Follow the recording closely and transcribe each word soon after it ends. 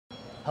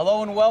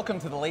Hello and welcome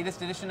to the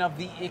latest edition of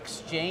The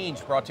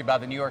Exchange, brought to you by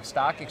the New York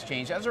Stock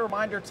Exchange. As a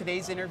reminder,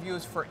 today's interview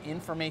is for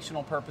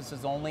informational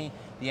purposes only.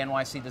 The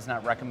NYSE does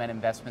not recommend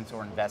investments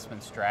or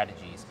investment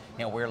strategies.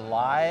 Now, we're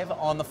live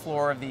on the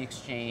floor of the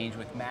exchange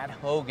with Matt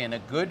Hougan, a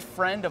good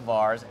friend of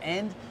ours,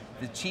 and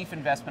the Chief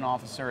Investment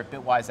Officer at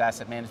Bitwise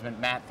Asset Management.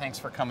 Matt, thanks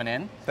for coming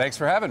in. Thanks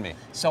for having me.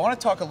 So I want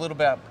to talk a little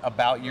bit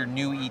about your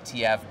new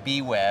ETF,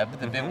 BWEB,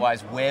 the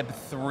Bitwise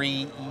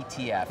Web3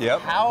 ETF. Yep.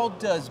 How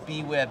does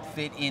BWEB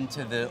fit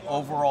into the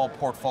overall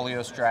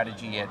portfolio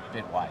strategy at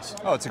Bitwise?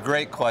 Oh, it's a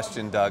great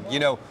question, Doug. You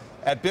know,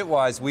 at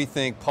Bitwise, we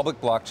think public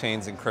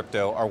blockchains and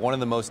crypto are one of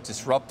the most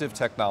disruptive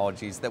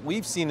technologies that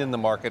we've seen in the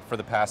market for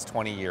the past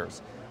 20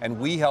 years. And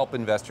we help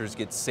investors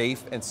get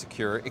safe and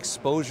secure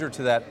exposure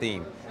to that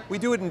theme. We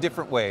do it in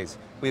different ways.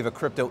 We have a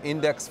crypto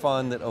index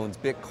fund that owns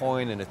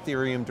Bitcoin and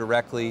Ethereum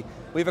directly.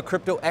 We have a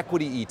crypto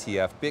equity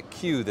ETF,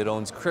 BitQ, that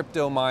owns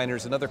crypto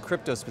miners and other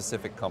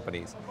crypto-specific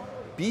companies.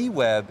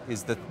 BWEB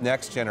is the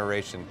next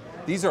generation.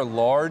 These are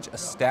large,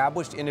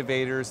 established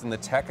innovators in the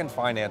tech and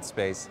finance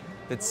space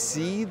that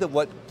see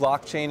what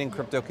blockchain and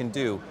crypto can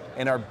do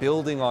and are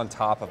building on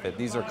top of it.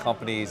 These are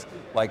companies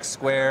like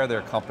Square,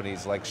 they're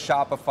companies like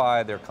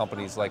Shopify, they're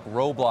companies like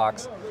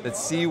Roblox that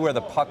see where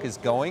the puck is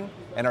going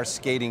and are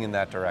skating in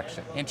that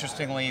direction.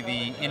 Interestingly,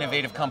 the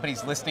innovative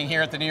companies listing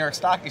here at the New York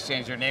Stock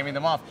Exchange, you're naming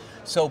them off.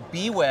 So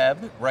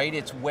BWEB, right,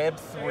 it's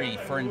Web3.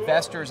 For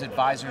investors,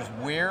 advisors,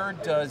 where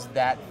does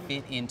that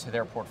fit into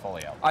their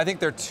portfolio? I think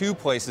there are two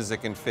places it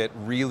can fit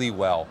really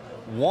well.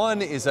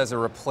 One is as a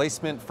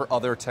replacement for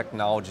other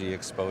technology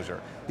exposure.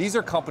 These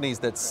are companies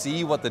that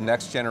see what the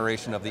next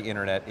generation of the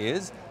internet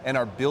is and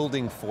are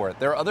building for it.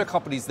 There are other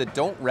companies that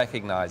don't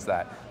recognize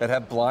that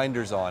have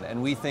blinders on,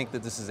 and we think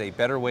that this is a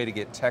better way to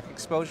get tech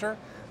exposure.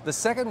 The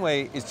second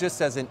way is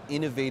just as an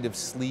innovative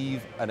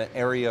sleeve and an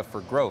area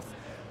for growth.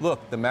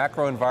 Look, the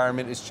macro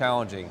environment is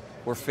challenging.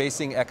 We're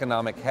facing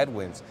economic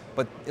headwinds,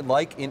 but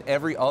like in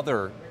every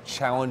other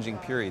challenging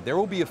period, there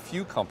will be a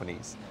few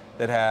companies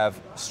that have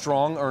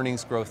strong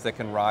earnings growth that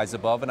can rise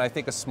above, and I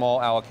think a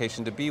small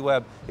allocation to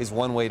BWEB is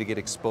one way to get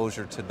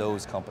exposure to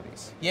those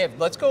companies. Yeah,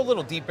 let's go a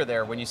little deeper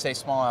there when you say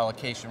small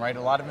allocation, right?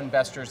 A lot of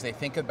investors, they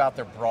think about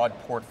their broad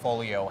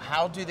portfolio.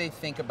 How do they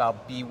think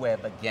about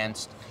BWEB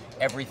against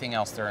everything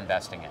else they're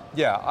investing in?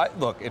 Yeah,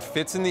 look, it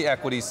fits in the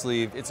equity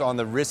sleeve. It's on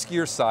the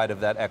riskier side of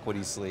that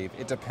equity sleeve.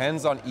 It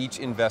depends on each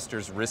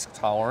investor's risk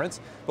tolerance,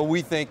 but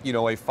we think, you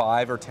know, a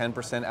 5 or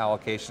 10%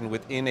 allocation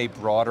within a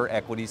broader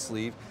equity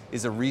sleeve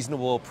is a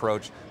reasonable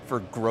approach for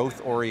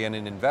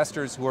growth-oriented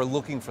investors who are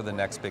looking for the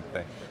next big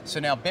thing. So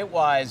now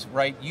Bitwise,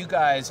 right, you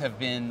guys have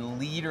been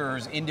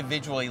leaders,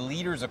 individually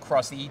leaders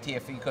across the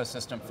ETF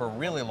ecosystem for a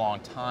really long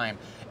time,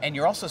 and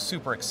you're also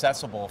super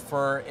accessible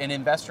for an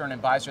investor and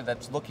advisor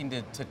that's looking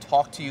to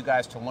talk to you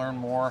guys to learn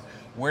more.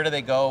 Where do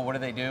they go? What do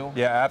they do?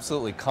 Yeah,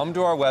 absolutely. Come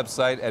to our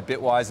website at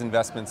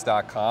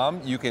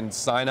bitwiseinvestments.com. You can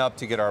sign up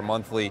to get our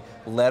monthly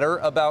letter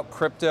about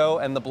crypto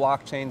and the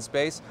blockchain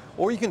space,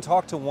 or you can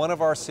talk to one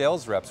of our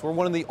sales reps. We're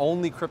one of the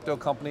only crypto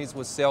companies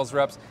with sales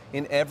reps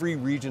in every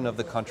region of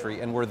the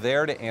country, and we're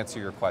there to answer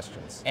your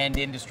questions. And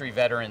industry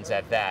veterans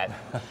at that.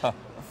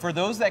 For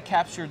those that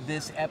captured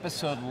this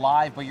episode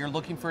live, but you're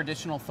looking for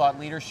additional thought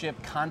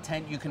leadership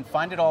content, you can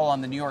find it all on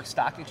the New York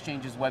Stock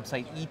Exchange's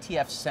website,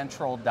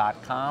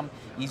 etfcentral.com.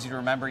 Easy to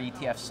remember,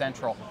 ETF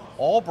Central.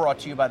 All brought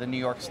to you by the New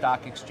York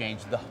Stock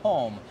Exchange, the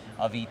home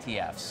of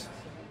ETFs.